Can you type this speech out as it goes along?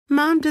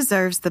Mom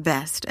deserves the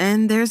best,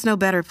 and there's no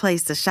better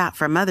place to shop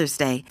for Mother's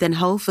Day than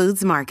Whole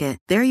Foods Market.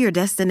 They're your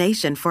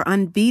destination for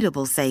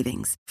unbeatable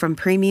savings, from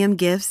premium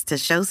gifts to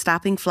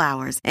show-stopping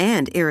flowers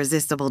and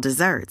irresistible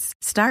desserts.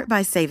 Start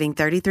by saving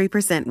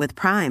 33% with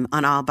Prime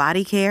on all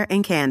body care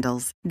and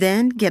candles.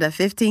 Then get a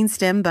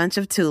 15-stem bunch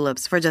of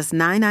tulips for just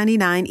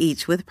 $9.99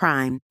 each with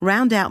Prime.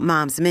 Round out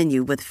Mom's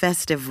menu with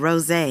festive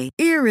rosé,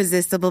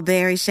 irresistible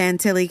berry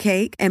chantilly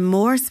cake, and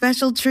more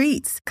special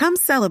treats. Come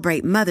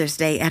celebrate Mother's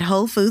Day at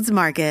Whole Foods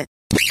Market.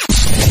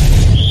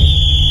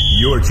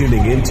 You're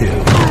tuning into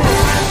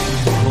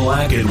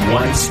Black and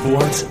White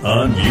Sports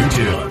on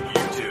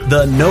YouTube.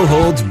 The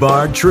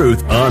no-holds-barred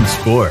truth on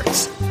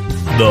sports.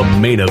 The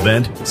main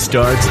event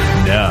starts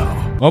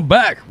now. I'm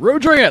back.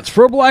 Road Rants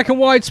for Black and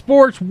White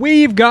Sports.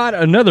 We've got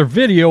another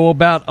video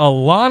about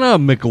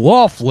Alana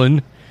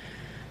McLaughlin,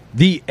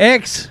 the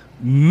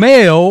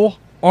ex-male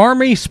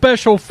Army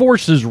Special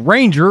Forces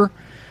Ranger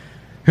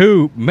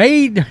who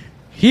made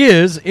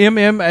his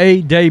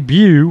MMA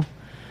debut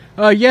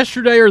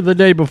yesterday or the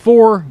day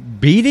before,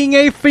 beating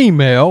a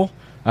female.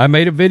 I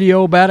made a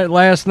video about it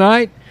last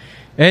night.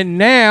 And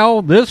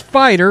now this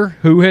fighter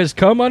who has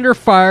come under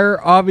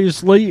fire,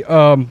 obviously,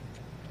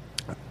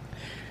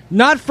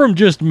 not from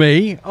just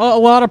me. A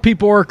lot of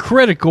people are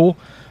critical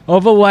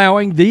of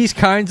allowing these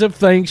kinds of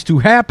things to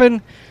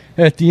happen.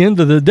 At the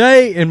end of the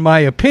day, in my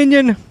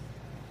opinion,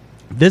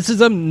 this is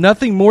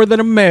nothing more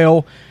than a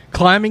male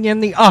climbing in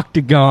the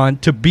octagon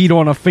to beat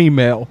on a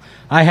female.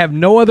 I have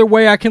no other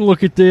way I can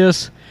look at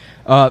this.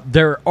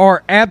 There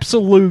are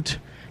absolute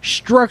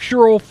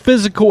structural,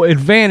 physical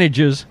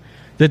advantages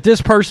that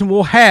this person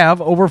will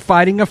have over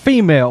fighting a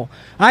female.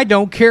 I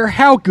don't care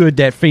how good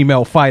that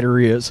female fighter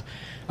is.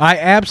 I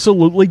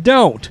absolutely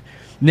don't.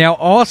 Now,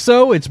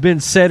 also, it's been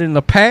said in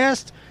the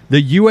past,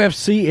 the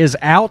UFC is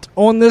out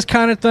on this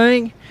kind of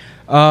thing,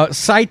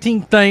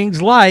 citing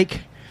things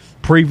like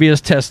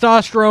previous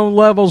testosterone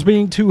levels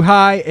being too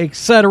high,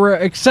 etc.,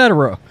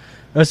 etc.,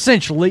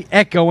 essentially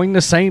echoing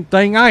the same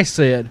thing I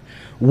said.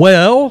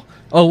 Well,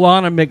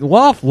 Alana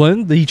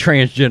McLaughlin, the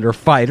transgender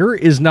fighter,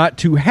 is not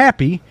too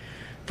happy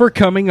for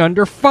coming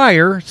under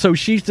fire, so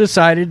she's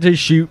decided to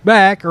shoot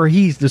back, or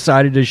he's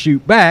decided to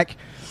shoot back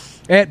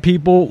at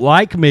people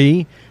like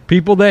me,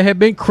 people that have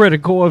been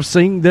critical of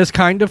seeing this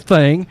kind of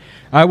thing.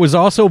 I was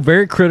also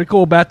very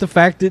critical about the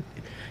fact that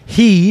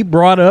he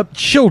brought up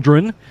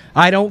children.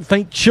 I don't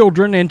think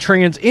children and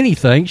trans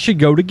anything should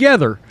go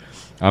together.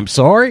 I'm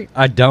sorry,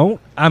 I don't.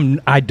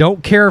 I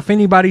don't care if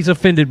anybody's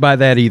offended by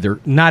that either,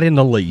 not in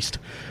the least.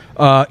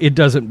 It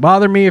doesn't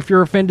bother me if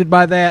you're offended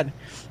by that.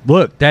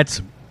 Look,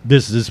 this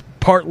is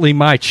partly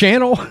my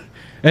channel,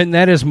 and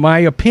that is my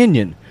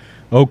opinion.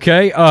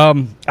 Okay,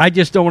 I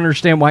just don't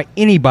understand why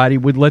anybody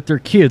would let their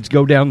kids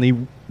go down the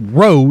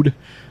road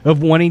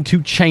of wanting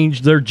to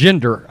change their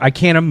gender. I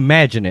can't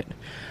imagine it.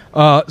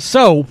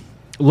 So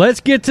let's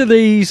get to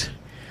these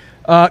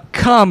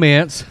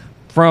comments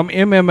from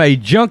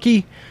MMA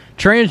Junkie.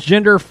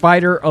 Transgender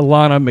fighter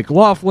Alana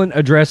McLaughlin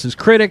addresses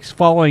critics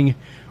following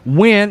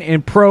win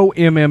in pro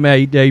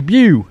MMA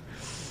debut.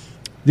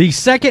 The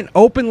second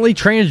openly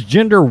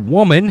transgender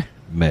woman,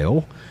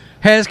 male,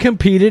 has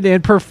competed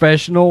in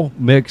professional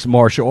mixed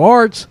martial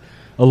arts.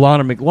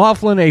 Alana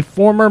McLaughlin, a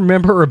former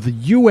member of the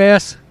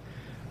U.S.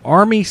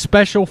 Army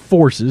Special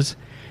Forces,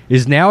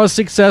 is now a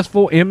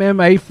successful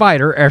MMA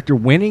fighter after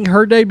winning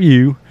her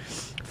debut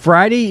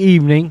Friday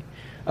evening,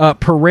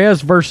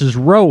 Perez versus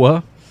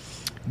Roa.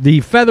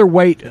 The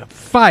featherweight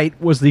fight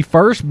was the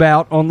first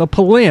bout on the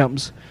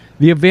prelims.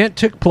 The event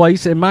took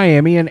place in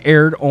Miami and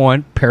aired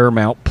on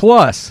Paramount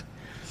Plus.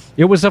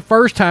 It was the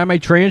first time a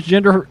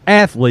transgender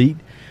athlete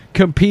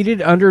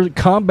competed under the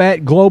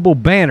Combat Global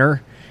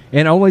banner,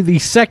 and only the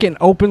second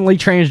openly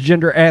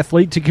transgender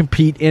athlete to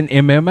compete in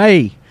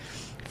MMA.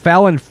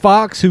 Fallon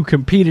Fox, who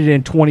competed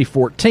in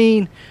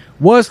 2014,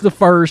 was the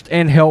first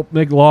and helped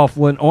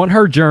McLaughlin on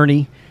her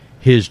journey,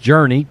 his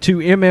journey, to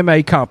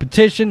MMA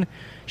competition.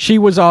 She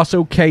was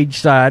also cage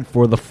side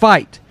for the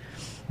fight.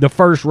 The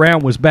first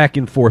round was back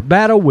and forth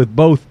battle with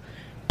both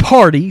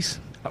parties,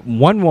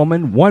 one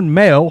woman, one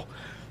male,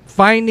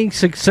 finding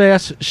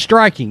success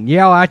striking.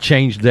 Yeah, I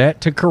changed that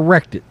to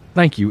correct it.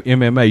 Thank you,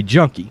 MMA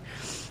Junkie.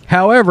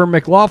 However,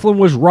 McLaughlin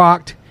was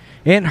rocked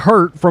and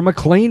hurt from a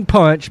clean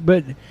punch,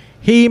 but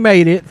he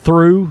made it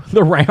through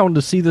the round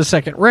to see the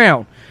second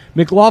round.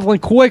 McLaughlin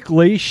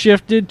quickly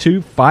shifted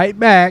to fight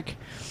back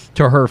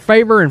to her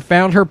favor and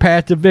found her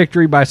path to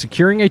victory by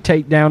securing a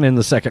takedown in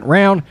the second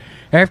round.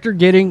 After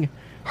getting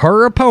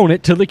her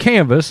opponent to the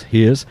canvas,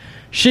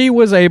 she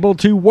was able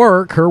to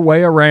work her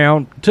way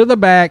around to the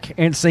back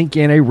and sink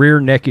in a rear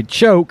naked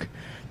choke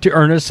to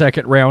earn a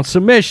second round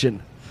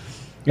submission.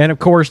 And of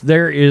course,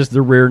 there is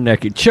the rear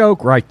naked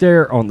choke right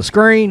there on the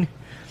screen.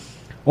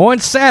 On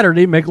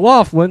Saturday,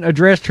 McLaughlin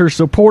addressed her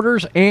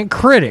supporters and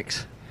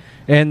critics,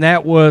 and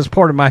that was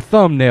part of my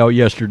thumbnail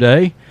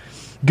yesterday.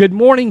 Good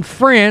morning,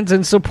 friends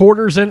and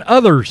supporters and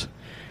others.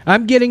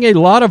 I'm getting a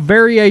lot of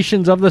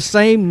variations of the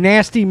same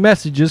nasty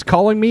messages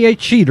calling me a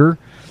cheater,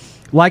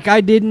 like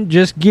I didn't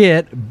just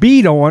get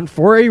beat on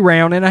for a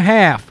round and a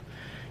half.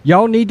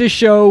 Y'all need to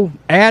show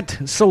at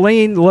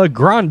Celine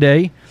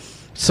Legrande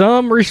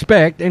some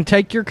respect and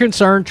take your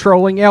concern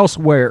trolling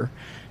elsewhere.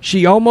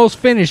 She almost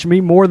finished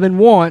me more than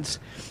once,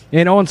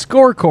 and on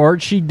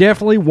scorecard, she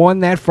definitely won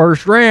that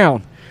first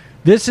round.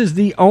 This is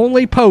the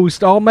only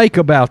post I'll make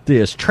about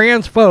this.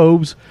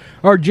 Transphobes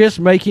are just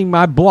making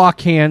my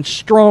block hand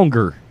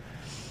stronger.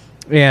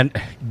 And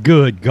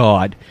good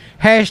God.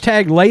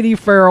 Hashtag Lady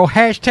Farrell.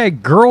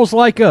 Hashtag girls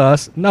like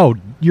us. No,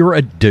 you're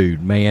a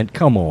dude, man.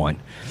 Come on.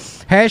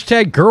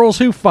 Hashtag girls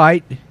who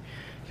fight.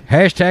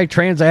 Hashtag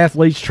trans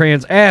athletes,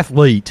 trans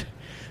athlete.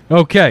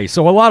 Okay,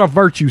 so a lot of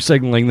virtue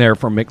signaling there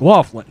from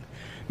McLaughlin.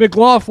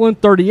 McLaughlin,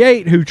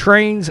 38, who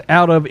trains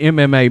out of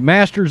MMA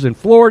Masters in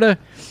Florida,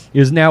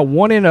 is now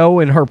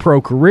 1-0 in her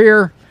pro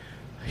career.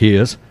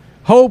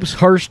 Hopes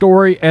her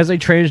story as a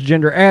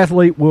transgender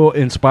athlete will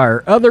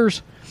inspire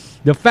others.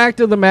 The fact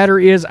of the matter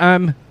is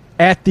I'm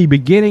at the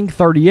beginning,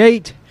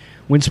 38.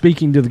 When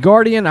speaking to The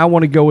Guardian, I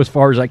want to go as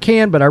far as I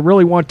can, but I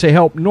really want to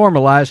help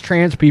normalize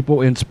trans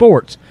people in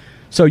sports.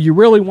 So you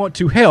really want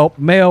to help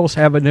males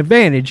have an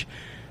advantage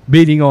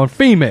beating on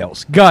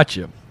females.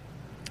 Gotcha.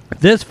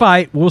 This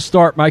fight will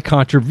start my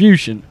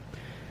contribution.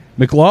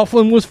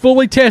 McLaughlin was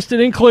fully tested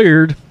and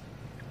cleared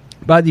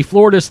by the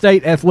Florida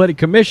State Athletic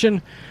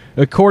Commission,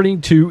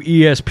 according to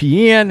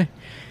ESPN,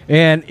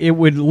 and it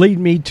would lead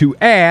me to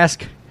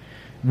ask,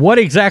 what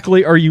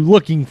exactly are you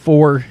looking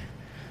for,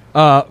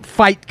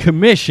 fight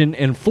commission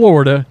in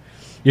Florida,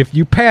 if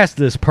you pass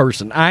this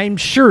person? I'm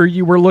sure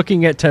you were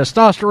looking at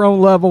testosterone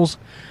levels,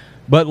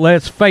 but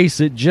let's face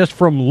it, just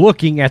from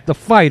looking at the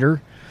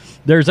fighter,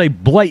 there's a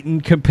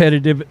blatant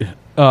competitive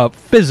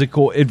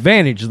physical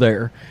advantage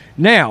there.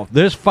 Now,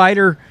 this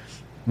fighter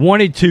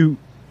wanted to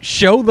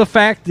show the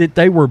fact that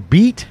they were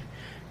beat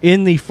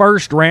in the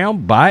first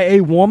round by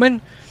a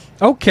woman.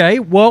 Okay,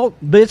 well,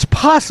 it's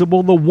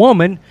possible the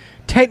woman,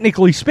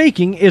 technically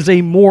speaking, is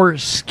a more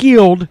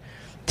skilled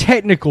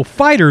technical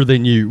fighter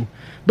than you.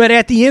 But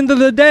at the end of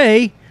the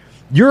day,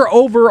 your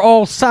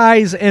overall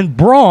size and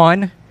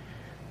brawn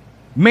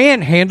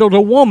manhandled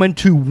a woman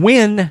to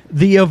win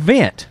the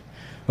event.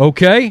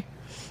 Okay?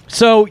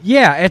 So,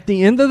 yeah, at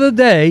the end of the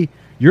day,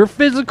 your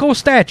physical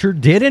stature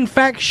did in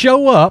fact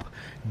show up,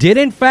 did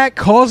in fact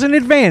cause an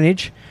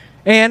advantage,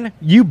 and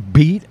you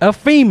beat a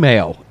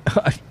female.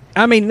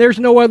 I mean, there's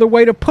no other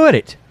way to put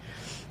it.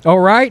 All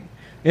right?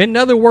 In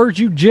other words,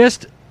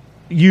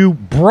 you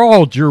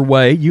brawled your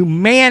way, you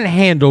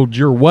manhandled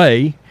your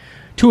way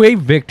to a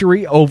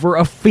victory over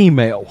a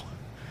female.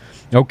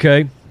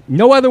 Okay?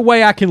 No other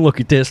way I can look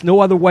at this.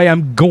 No other way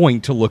I'm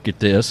going to look at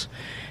this.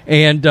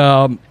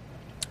 And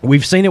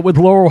we've seen it with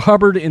Laurel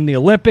Hubbard in the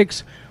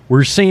Olympics.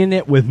 We're seeing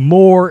it with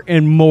more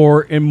and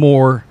more and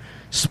more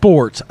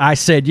sports. I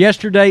said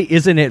yesterday,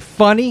 isn't it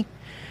funny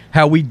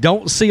how we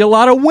don't see a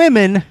lot of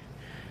women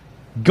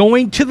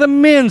going to the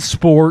men's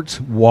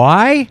sports?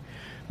 Why?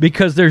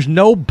 Because there's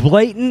no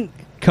blatant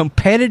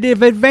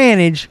competitive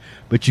advantage,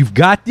 but you've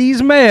got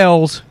these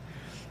males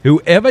who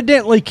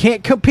evidently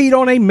can't compete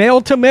on a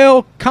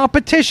male-to-male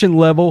competition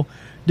level,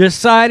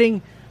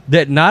 deciding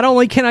that not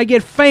only can I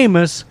get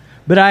famous,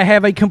 but I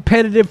have a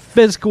competitive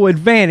physical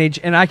advantage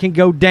and I can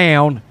go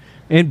down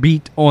and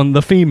beat on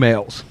the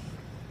females.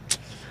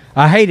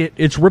 I hate it.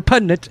 It's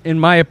repugnant, in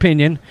my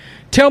opinion.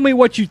 Tell me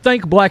what you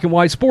think, black and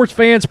white sports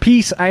fans.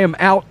 Peace. I am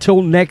out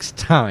till next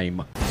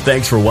time.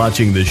 Thanks for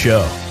watching the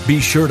show.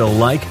 Be sure to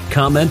like,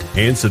 comment,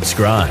 and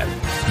subscribe.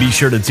 Be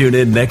sure to tune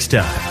in next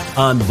time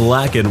on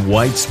Black and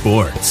White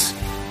Sports.